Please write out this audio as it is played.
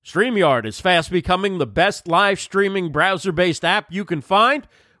StreamYard is fast becoming the best live streaming browser-based app you can find.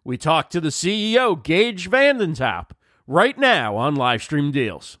 We talk to the CEO, Gage Vandentop, right now on Livestream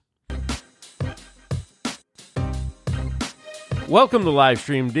Deals. Welcome to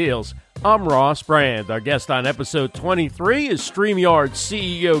Livestream Deals. I'm Ross Brand. Our guest on episode 23 is StreamYard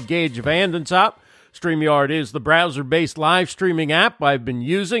CEO Gage Vandentop. StreamYard is the browser-based live streaming app I've been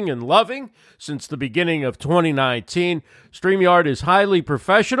using and loving since the beginning of 2019. StreamYard is highly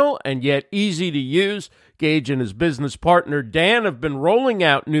professional and yet easy to use. Gage and his business partner Dan have been rolling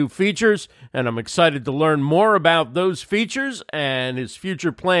out new features, and I'm excited to learn more about those features and his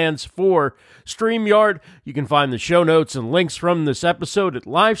future plans for StreamYard. You can find the show notes and links from this episode at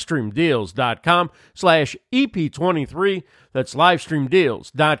livestreamdeals.com/EP23. That's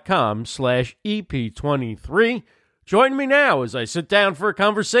livestreamdeals.com/EP23. Join me now as I sit down for a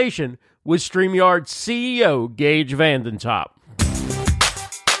conversation with StreamYard CEO Gage Vandentop.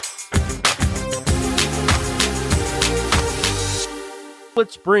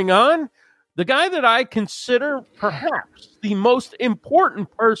 Let's bring on the guy that I consider perhaps the most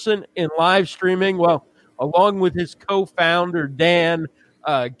important person in live streaming. Well, along with his co-founder, Dan,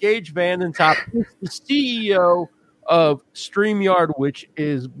 Gage Vandentop is the CEO of StreamYard, which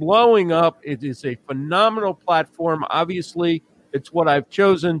is blowing up. It is a phenomenal platform. Obviously, it's what I've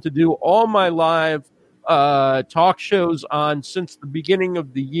chosen to do all my live talk shows on since the beginning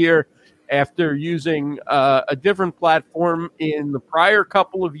of the year, after using a different platform in the prior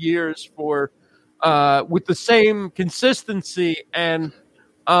couple of years for with the same consistency. And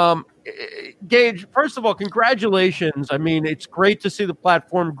Gage, first of all, congratulations. I mean, it's great to see the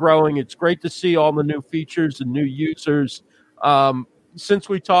platform growing. It's great to see all the new features and new users. Since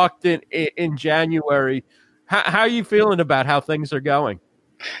we talked in January, how are you feeling about how things are going?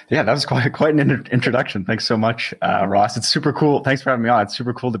 Yeah, that was quite an introduction. Thanks so much, Ross. It's super cool. Thanks for having me on. It's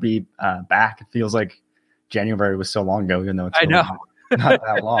super cool to be back. It feels like January was so long ago, even though it's really not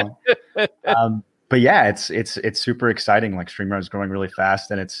that long. But yeah, it's super exciting. Like StreamYard is growing really fast,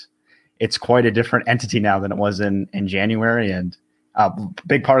 and it's quite a different entity now than it was in January. And a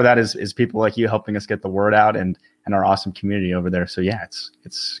big part of that is people like you helping us get the word out and our awesome community over there. So yeah,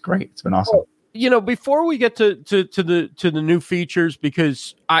 it's great. It's been awesome. Well, you know, before we get to the new features,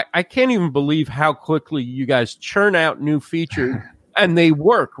 because I can't even believe how quickly you guys churn out new features and they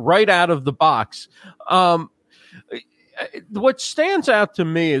work right out of the box. What stands out to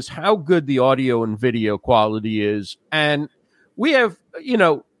me is how good the audio and video quality is. And we have,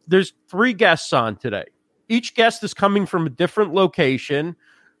 there's 3 guests on today. Each guest is coming from a different location.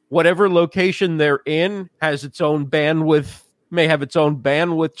 Whatever location they're in has its own bandwidth, may have its own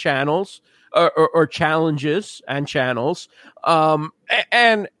bandwidth channels. Or challenges and channels,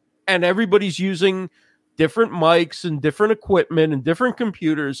 and everybody's using different mics and different equipment and different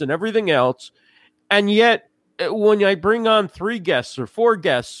computers and everything else. And yet, when I bring on 3 guests or 4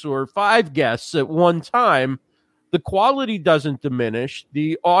 guests or 5 guests at one time, the quality doesn't diminish.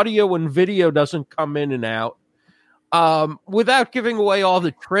 The audio and video doesn't come in and out. Without giving away all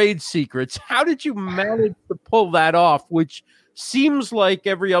the trade secrets, how did you manage to pull that off? Which seems like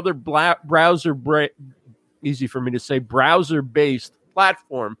every other easy for me to say, browser-based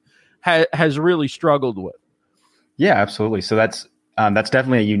platform has really struggled with. Yeah, absolutely. So that's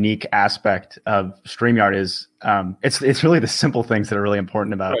definitely a unique aspect of StreamYard. Is it's really the simple things that are really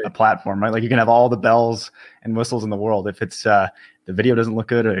important about a platform, right? Like you can have all the bells and whistles in the world. If it's the video doesn't look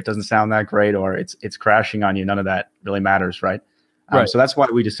good, or it doesn't sound that great, or it's crashing on you, none of that really matters, right? So that's why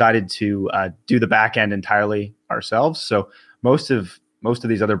we decided to do the back end entirely ourselves. So most of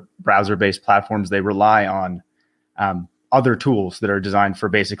these other browser-based platforms, they rely on other tools that are designed for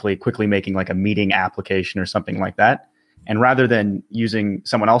basically quickly making like a meeting application or something like that. And rather than using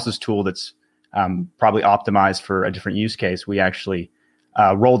someone else's tool that's probably optimized for a different use case, we actually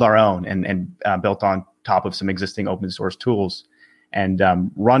rolled our own and built on top of some existing open source tools and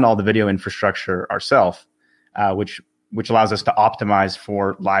run all the video infrastructure ourselves, which allows us to optimize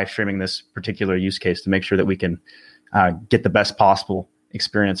for live streaming this particular use case to make sure that we can get the best possible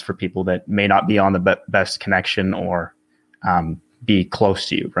experience for people that may not be on the best connection or be close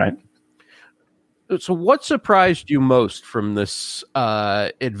to you, right? So what surprised you most from this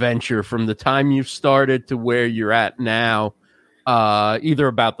adventure, from the time you've started to where you're at now, either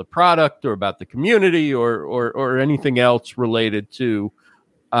about the product or about the community or anything else related to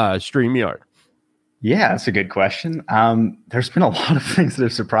StreamYard? Yeah, that's a good question. There's been a lot of things that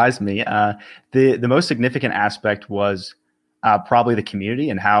have surprised me. The most significant aspect was probably the community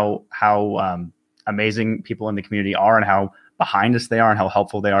and how amazing people in the community are and how behind us they are and how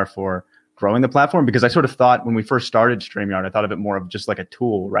helpful they are for growing the platform, because I sort of thought when we first started StreamYard, I thought of it more of just like a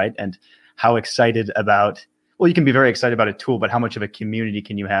tool, right? And how excited about, well, you can be very excited about a tool, but how much of a community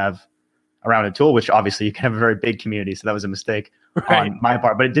can you have around a tool, which obviously you can have a very big community. So that was a mistake on my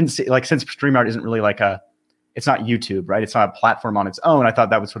part, but it didn't see, like, since StreamYard isn't really like it's not YouTube, right? It's not a platform on its own. I thought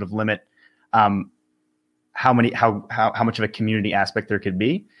that would sort of limit how much of a community aspect there could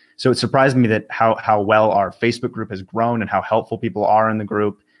be. So it surprised me that how well our Facebook group has grown and how helpful people are in the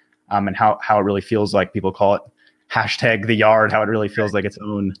group, and how it really feels like, people call it hashtag the yard, how it really feels like its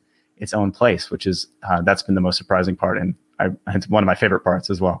own place, which is that's been the most surprising part, and it's one of my favorite parts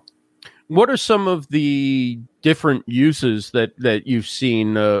as well. What are some of the different uses that you've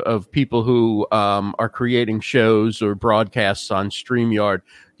seen of people who are creating shows or broadcasts on StreamYard?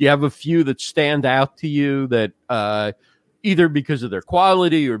 Do you have a few that stand out to you that either because of their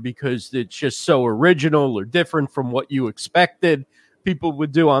quality or because it's just so original or different from what you expected people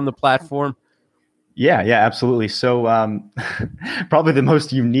would do on the platform? Yeah, absolutely. So probably the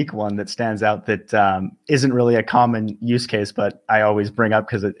most unique one that stands out that isn't really a common use case, but I always bring up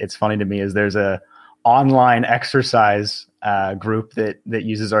because it's funny to me, is there's a online exercise group that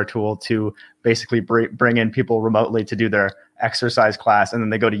uses our tool to basically bring in people remotely to do their exercise class, and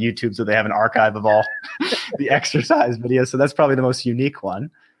then they go to YouTube, so they have an archive of all the exercise videos. So that's probably the most unique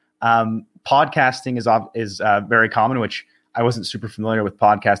one. Podcasting is very common, which I wasn't super familiar with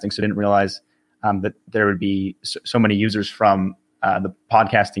podcasting, so didn't realize that there would be so many users from the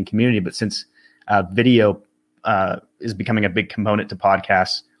podcasting community. But since video is becoming a big component to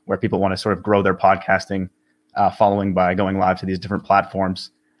podcasts, where people want to sort of grow their podcasting following by going live to these different platforms,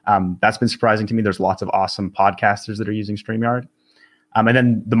 that's been surprising to me. There's lots of awesome podcasters that are using StreamYard. And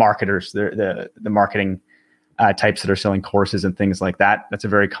then the marketers, the marketing types that are selling courses and things like that. That's a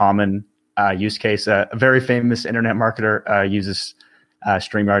very common use case. A very famous internet marketer uses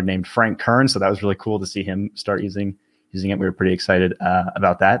StreamYard named Frank Kern. So that was really cool to see him start using it. We were pretty excited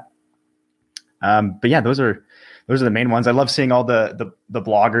about that. But yeah, those are the main ones. I love seeing all the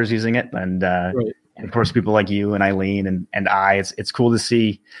bloggers using it, and of course people like you and Eileen and I. It's cool to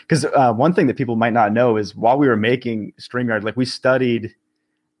see, because one thing that people might not know is, while we were making StreamYard, like, we studied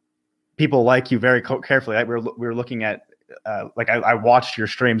people like you very carefully. Right? We were looking at I watched your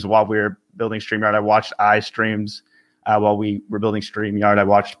streams while we were building StreamYard. I watched streams while we were building StreamYard. I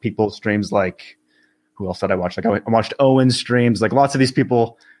watched people's streams, like, who else did I watch? Like, I watched Owen's streams, like lots of these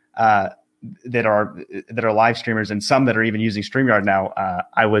people that are live streamers, and some that are even using StreamYard now.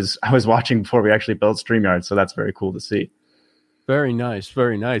 I was watching before we actually built StreamYard, so that's very cool to see. Very nice,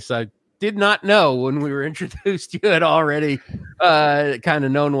 very nice. I did not know when we were introduced you had already kind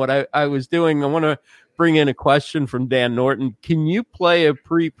of known what I was doing. I want to bring in a question from Dan Norton. Can you play a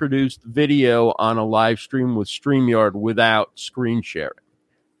pre-produced video on a live stream with StreamYard without screen sharing?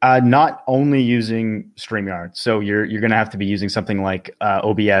 Not only using StreamYard. So you're going to have to be using something like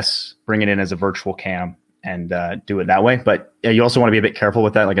OBS, bring it in as a virtual cam, and do it that way. But you also want to be a bit careful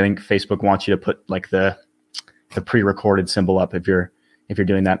with that. Like, I think Facebook wants you to put like the pre-recorded symbol up if you're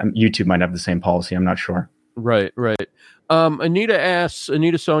doing that. YouTube might have the same policy. I'm not sure. Right. Anita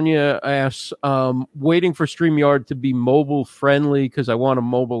Sonia asks, waiting for StreamYard to be mobile friendly because I want a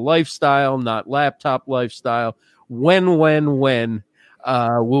mobile lifestyle, not laptop lifestyle. When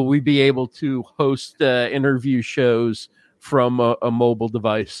will we be able to host interview shows from a mobile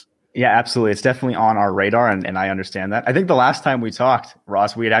device? Yeah, absolutely. It's definitely on our radar, and I understand that. I think the last time we talked,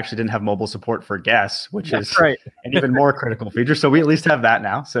 Ross, we actually didn't have mobile support for guests, which is an even more critical feature. So we at least have that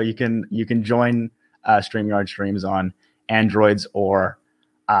now. So you can join StreamYard streams on Androids or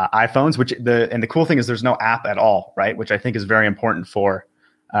iPhones. And the cool thing is there's no app at all, right? Which I think is very important for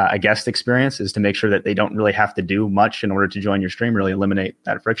a guest experience, is to make sure that they don't really have to do much in order to join your stream, really eliminate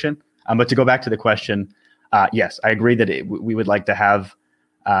that friction. But to go back to the question, yes, I agree that we would like to have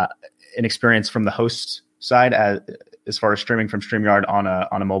an experience from the host side as far as streaming from StreamYard on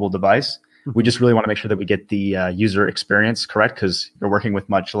a mobile device. Mm-hmm. We just really want to make sure that we get the user experience correct, because you're working with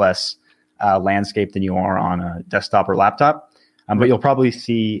much less landscape than you are on a desktop or laptop. But you'll probably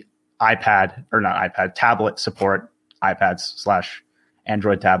see tablet support, iPads /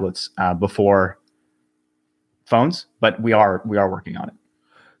 Android tablets before phones, but we are working on it.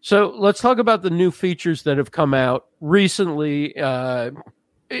 So let's talk about the new features that have come out recently.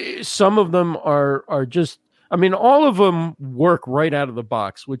 Some of them are just, all of them work right out of the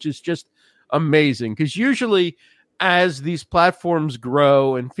box, which is just amazing, because usually as these platforms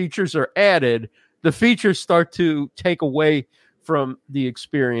grow and features are added, the features start to take away from the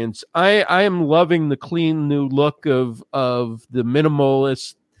experience. I am loving the clean new look of the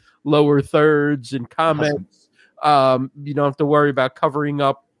minimalist lower thirds and comments. Awesome. You don't have to worry about covering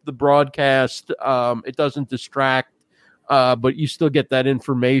up the broadcast. It doesn't distract, but you still get that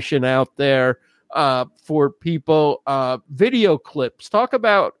information out there for people. Video clips. Talk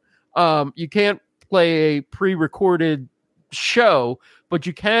about you can't play a pre-recorded show, but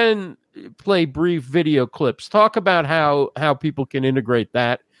you can play brief video clips. Talk about how people can integrate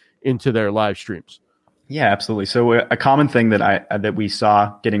that into their live streams. Yeah, absolutely. So a common thing that we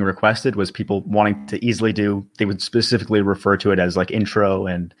saw getting requested was people wanting to easily do. They would specifically refer to it as like intro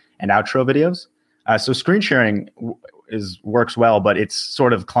and outro videos. So screen sharing works well, but it's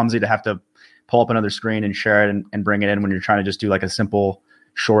sort of clumsy to have to pull up another screen and share it and bring it in when you're trying to just do like a simple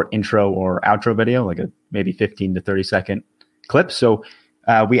short intro or outro video, like a maybe 15 to 30 second clip. So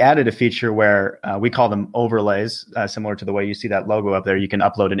we added a feature where we call them overlays, similar to the way you see that logo up there. You can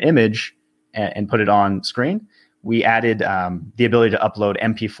upload an image and put it on screen. We added the ability to upload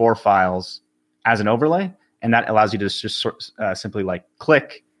MP4 files as an overlay, and that allows you to just simply like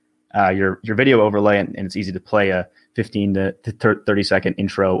click your video overlay, and it's easy to play a 15 to 30 second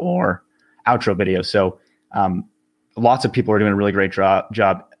intro or outro video. So lots of people are doing a really great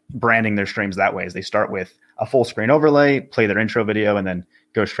job branding their streams that way, as they start with a full screen overlay, play their intro video, and then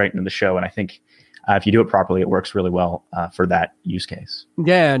go straight into the show. And I think if you do it properly, it works really well for that use case.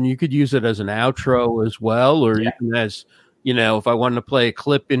 Yeah, and you could use it as an outro as well, or even as, if I wanted to play a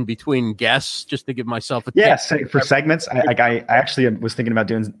clip in between guests just to give myself a for segments. I actually was thinking about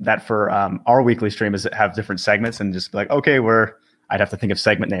doing that for our weekly stream, is have different segments and just be like, okay, I'd have to think of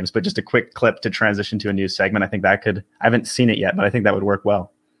segment names, but just a quick clip to transition to a new segment. I think that I haven't seen it yet, but I think that would work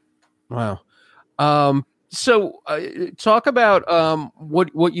well. Wow. So talk about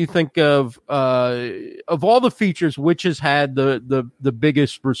what you think of all the features, which has had the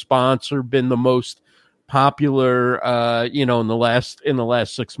biggest response or been the most popular, in the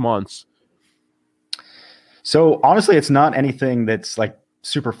last 6 months. So honestly, it's not anything that's like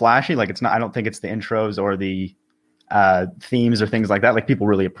super flashy. Like it's not. I don't think it's the intros or the themes or things like that. Like people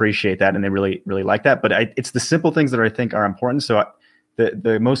really appreciate that and they really really like that. But it's the simple things that I think are important. So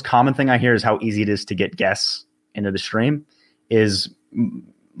the most common thing I hear is how easy it is to get guests into the stream. Is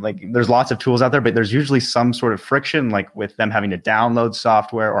like there's lots of tools out there, but there's usually some sort of friction, like with them having to download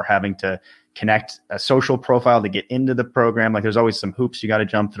software or having to connect a social profile to get into the program. Like there's always some hoops you got to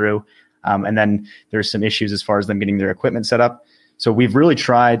jump through. And then there's some issues as far as them getting their equipment set up. So we've really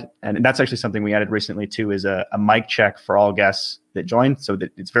tried, and that's actually something we added recently too, is a mic check for all guests that join, so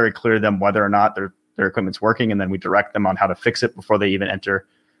that it's very clear to them whether or not their equipment's working, and then we direct them on how to fix it before they even enter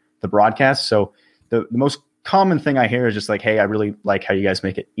the broadcast. So the most common thing I hear is just like, hey, I really like how you guys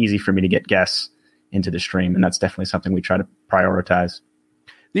make it easy for me to get guests into the stream, and that's definitely something we try to prioritize.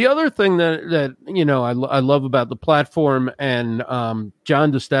 The other thing that I love about the platform, and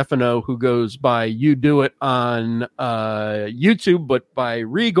John DeStefano, who goes by You Do It on YouTube, but by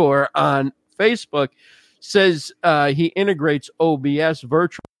Rigor on Facebook, says he integrates OBS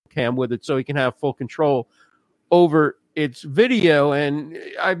virtual cam with it so he can have full control over its video. And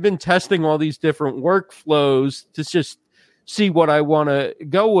I've been testing all these different workflows to just see what I want to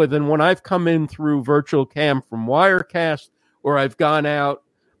go with. And when I've come in through virtual cam from Wirecast, or I've gone out,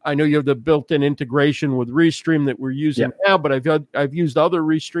 I know you have the built-in integration with Restream that we're using now, but I've used other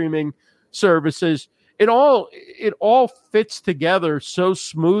restreaming services. It all fits together so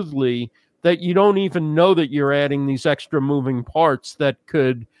smoothly that you don't even know that you're adding these extra moving parts that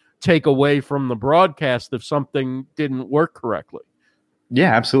could take away from the broadcast if something didn't work correctly.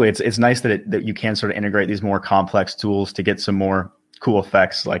 Yeah, absolutely. It's nice that you can sort of integrate these more complex tools to get some more cool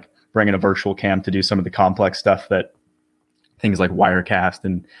effects, like bringing a virtual cam to do some of the complex stuff that things like Wirecast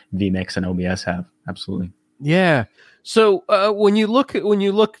and vMix and OBS have. Absolutely. Yeah. So when you look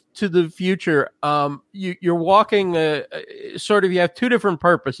to the future, you're walking sort of, you have two different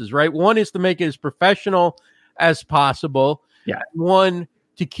purposes, right? One is to make it as professional as possible. Yeah. One,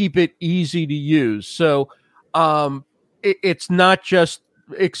 to keep it easy to use. So it's not just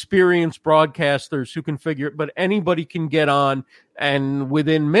experienced broadcasters who can figure it, but anybody can get on and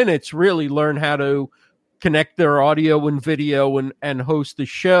within minutes really learn how to connect their audio and video and host the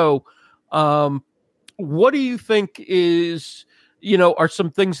show. What do you think are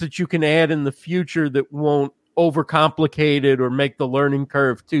some things that you can add in the future that won't overcomplicate it or make the learning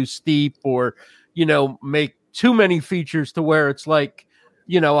curve too steep, or, make too many features to where it's like,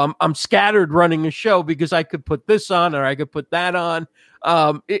 I'm scattered running a show because I could put this on or I could put that on.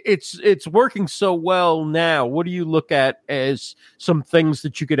 It's working so well now. What do you look at as some things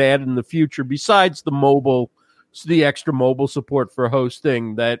that you could add in the future besides the extra mobile support for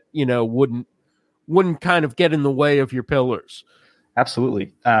hosting that, wouldn't kind of get in the way of your pillars?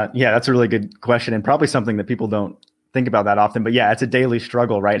 Absolutely. Yeah, that's a really good question, and probably something that people don't think about that often. But yeah, it's a daily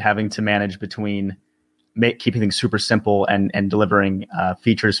struggle, right? Having to manage between keeping things super simple and delivering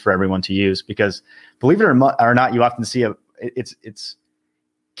features for everyone to use. Because believe it or not, you often see it's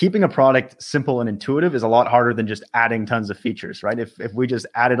keeping a product simple and intuitive is a lot harder than just adding tons of features, right? If we just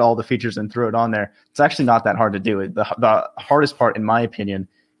added all the features and threw it on there, it's actually not that hard to do. The hardest part, in my opinion,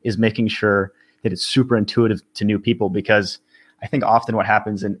 is making sure that it's super intuitive to new people, because I think often what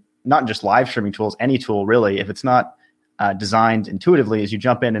happens in not just live streaming tools, any tool really, if it's not designed intuitively, is you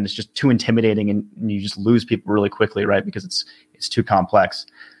jump in and it's just too intimidating and you just lose people really quickly, right? Because it's too complex.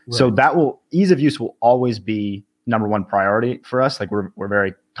 Right. So ease of use will always be number one priority for us. Like we're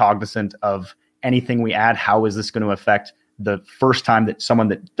very cognizant of anything we add. How is this going to affect the first time that someone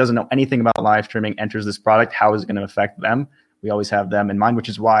that doesn't know anything about live streaming enters this product? How is it going to affect them? We always have them in mind, which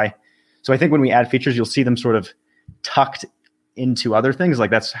is why. So I think when we add features, you'll see them sort of tucked into other things. Like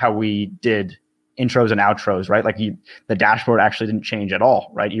that's how we did intros and outros, right? Like the dashboard actually didn't change at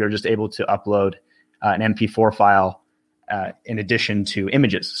all, right? You're just able to upload an MP4 file in addition to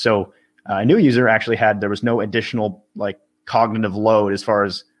images. So a new user actually there was no additional like cognitive load as far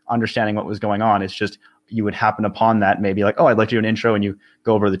as understanding what was going on. It's just you would happen upon that, maybe like, oh, I'd like to do an intro, and you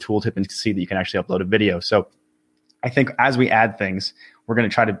go over the tooltip and see that you can actually upload a video. So I think as we add things, we're going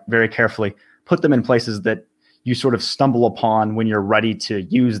to try to very carefully put them in places that you sort of stumble upon when you're ready to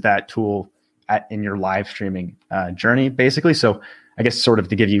use that tool in your live streaming journey, basically. So I guess sort of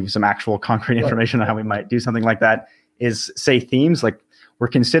to give you some actual concrete information on how we might do something like that is, say, themes. Like we're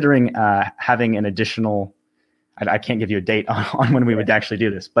considering having an additional, I can't give you a date on when we would actually do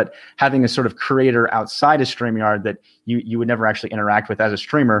this, but having a sort of creator outside of StreamYard that you would never actually interact with as a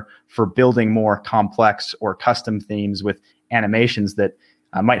streamer for building more complex or custom themes with animations that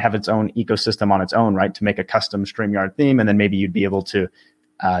might have its own ecosystem on its own, right? To make a custom StreamYard theme, and then maybe you'd be able to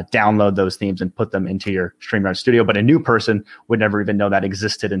download those themes and put them into your StreamYard studio. But a new person would never even know that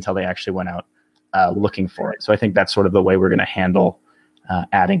existed until they actually went out looking for it. So I think that's sort of the way we're going to handle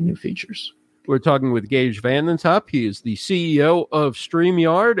adding new features. We're talking with Gage Vandentop. He is the CEO of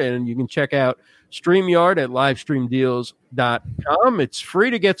StreamYard, and you can check out StreamYard at livestreamdeals.com. It's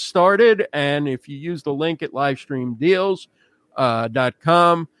free to get started, and if you use the link at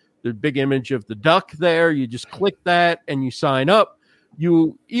livestreamdeals.com, the big image of the duck there, you just click that and you sign up.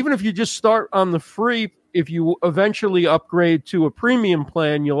 Even if you just start on the free, if you eventually upgrade to a premium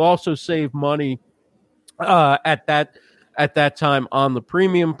plan, you'll also save money at that time on the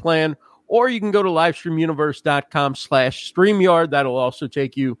premium plan. Or you can go to livestreamuniverse.com/StreamYard. That'll also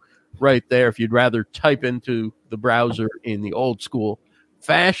take you right there if you'd rather type into the browser in the old school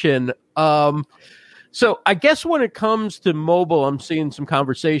fashion. So I guess when it comes to mobile, I'm seeing some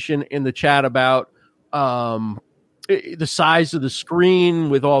conversation in the chat about the size of the screen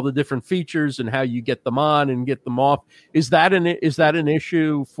with all the different features and how you get them on and get them off. Is that an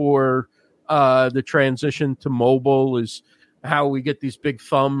issue for the transition to mobile? Is how we get these big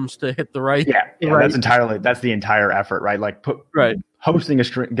thumbs to hit the right? Yeah, right. That's the entire effort, right? Like hosting a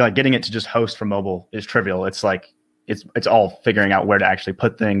stream, like getting it to just host from mobile is trivial. It's like it's all figuring out where to actually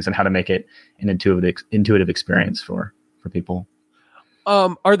put things and how to make it an intuitive experience for people.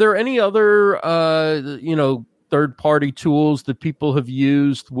 Are there any other third-party tools that people have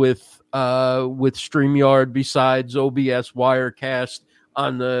used with StreamYard besides OBS, Wirecast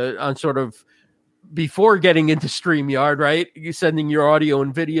on sort of before getting into StreamYard, right? You're sending your audio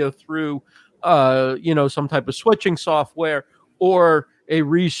and video through some type of switching software or a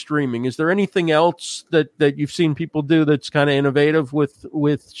restreaming. Is there anything else that you've seen people do that's kind of innovative with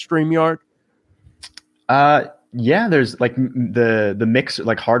StreamYard? Yeah, there's like the mix,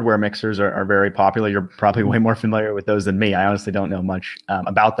 like hardware mixers are very popular. You're probably way more familiar with those than me. I honestly don't know much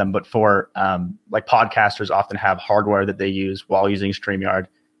about them, but for like podcasters often have hardware that they use while using StreamYard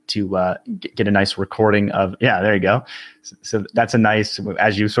to get a nice recording of, there you go. So that's a nice,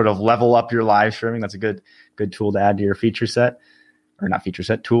 as you sort of level up your live streaming, that's a good tool to add to your tool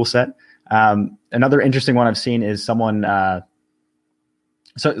set. Another interesting one I've seen is someone,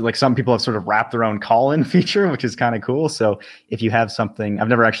 so like some people have sort of wrapped their own call-in feature, which is kind of cool. So if you have something, I've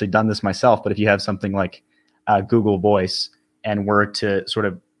never actually done this myself, but if you have something like Google Voice and were to sort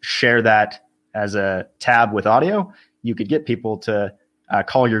of share that as a tab with audio, you could get people to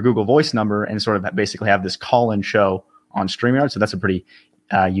call your Google Voice number and sort of basically have this call-in show on StreamYard. So that's a pretty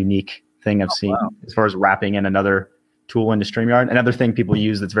unique thing I've seen as far as wrapping in another tool into StreamYard. Another thing people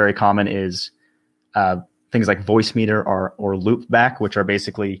use that's very common is things like Voicemeeter or Loopback, which are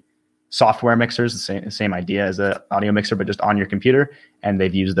basically software mixers, the same idea as an audio mixer, but just on your computer. And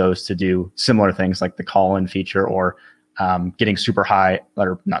they've used those to do similar things like the call-in feature or getting super high,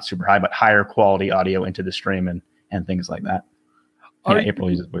 or not super high, but higher quality audio into the stream and and things like that. April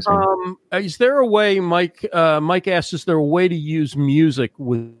uses voice reader. Is there a way, Mike asks, is there a way to use music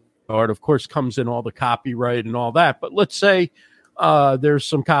with art? Of course, comes in all the copyright and all that. But let's say there's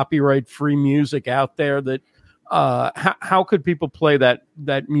some copyright-free music out there that how could people play that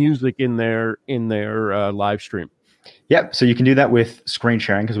music in their live stream? Yep. So you can do that with screen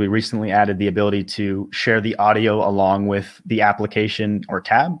sharing, because we recently added the ability to share the audio along with the application or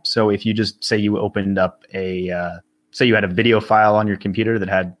tab. So if you just say you opened up say you had a video file on your computer that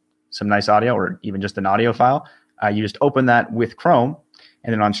had some nice audio, or even just an audio file, you just open that with Chrome,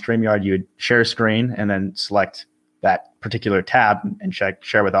 and then on StreamYard, you would share screen and then select that particular tab and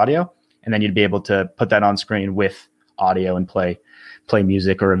share with audio. And then you'd be able to put that on screen with audio and play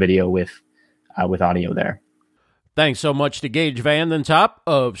music or a video with audio there. Thanks so much to Gage Vanden Top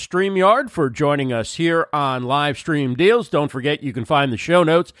of StreamYard for joining us here on Livestream Deals. Don't forget, you can find the show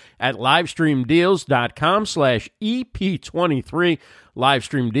notes at livestreamdeals.com/EP23,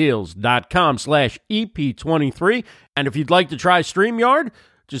 livestreamdeals.com/EP23. And if you'd like to try StreamYard,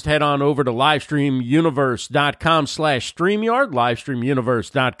 just head on over to livestreamuniverse.com/StreamYard,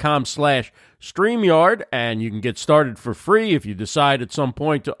 livestreamuniverse.com/StreamYard, and you can get started for free. If you decide at some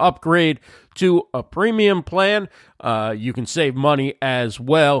point to upgrade to a premium plan, you can save money as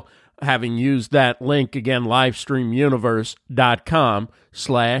well, having used that link again,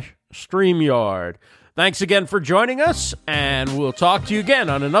 livestreamuniverse.com/StreamYard. Thanks again for joining us, and we'll talk to you again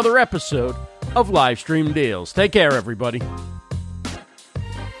on another episode of Livestream Deals. Take care, everybody.